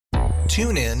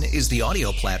TuneIn is the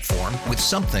audio platform with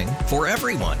something for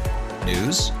everyone.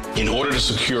 News. In order to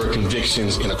secure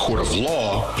convictions in a court of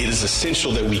law, it is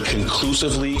essential that we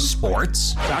conclusively.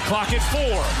 Sports. Shot clock at 4.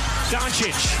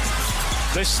 Doncic.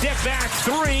 The step back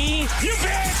 3. You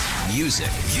bet. Music.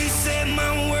 You set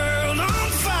my world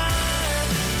on fire.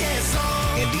 Yes,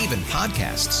 and even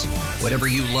podcasts. Whatever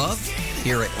you love,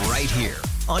 hear it right here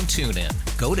on TuneIn.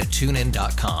 Go to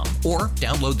TuneIn.com or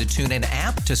download the TuneIn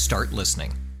app to start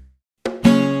listening.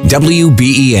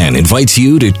 WBEN invites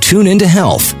you to tune into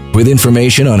health with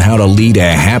information on how to lead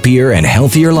a happier and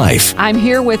healthier life. I'm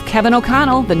here with Kevin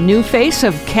O'Connell, the new face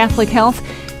of Catholic Health.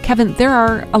 Kevin, there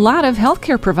are a lot of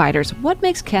healthcare providers. What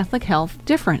makes Catholic Health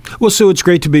different? Well, Sue, it's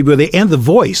great to be with you, and the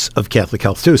voice of Catholic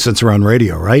Health, too, since we're on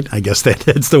radio, right? I guess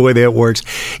that's the way that works.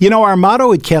 You know, our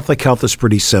motto at Catholic Health is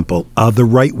pretty simple, the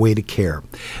right way to care.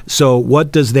 So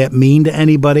what does that mean to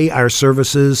anybody? Our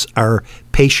services are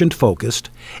patient-focused,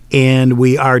 and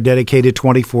we are dedicated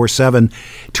 24/7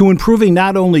 to improving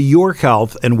not only your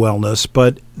health and wellness,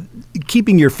 but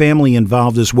keeping your family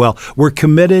involved as well. We're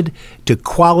committed to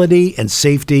quality and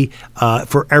safety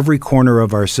for every corner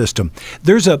of our system.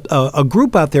 There's a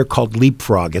group out there called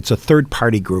Leapfrog. It's a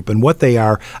third-party group, and what they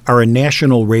are a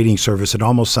national rating service. It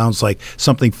almost sounds like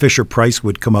something Fisher-Price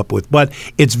would come up with, but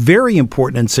it's very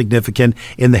important and significant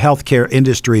in the healthcare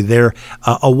industry. They're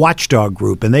a watchdog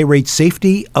group, and they rate safety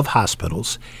of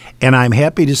hospitals. And I'm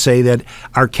happy to say that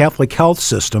our Catholic Health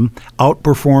system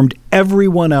outperformed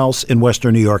everyone else in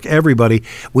Western New York. Everybody.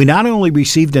 We not only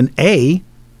received an A,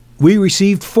 we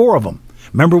received 4 of them.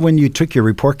 Remember when you took your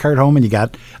report card home and you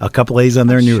got a couple A's on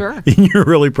there and Sure. you're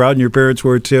really proud and your parents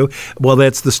were too? Well,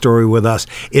 that's the story with us.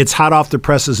 It's hot off the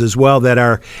presses as well that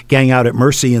our gang out at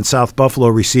Mercy in South Buffalo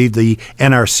received the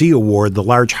NRC Award, the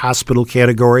large hospital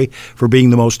category, for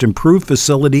being the most improved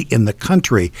facility in the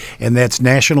country. And that's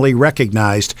nationally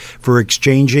recognized for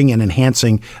exchanging and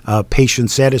enhancing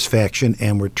patient satisfaction.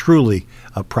 And we're truly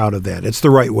proud of that. It's the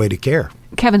right way to care.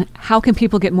 Kevin, how can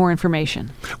people get more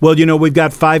information? Well, you know, we've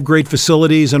got 5 great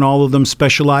facilities, and all of them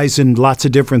specialize in lots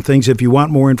of different things. If you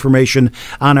want more information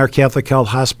on our Catholic Health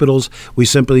hospitals, we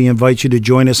simply invite you to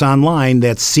join us online.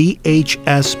 That's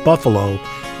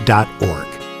chsbuffalo.org.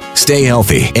 Stay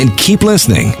healthy and keep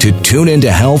listening to Tune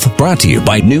Into Health, brought to you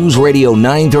by News Radio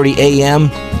 930 AM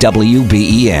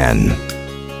WBEN.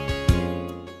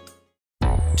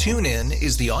 TuneIn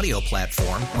is the audio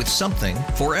platform with something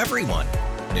for everyone.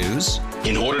 News.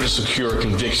 In order to secure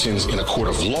convictions in a court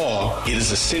of law, it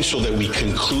is essential that we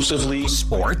conclusively.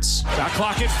 Sports. Shot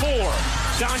clock at 4.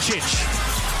 Doncic.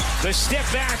 The step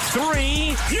back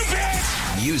 3. You bet.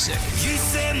 Music. you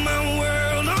set my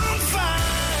world on fire.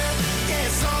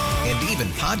 Yes, and even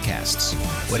podcasts.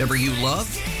 Whatever you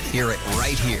love, hear it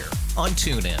right here on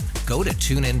TuneIn. Go to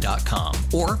TuneIn.com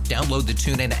or download the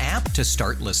TuneIn app to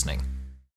start listening.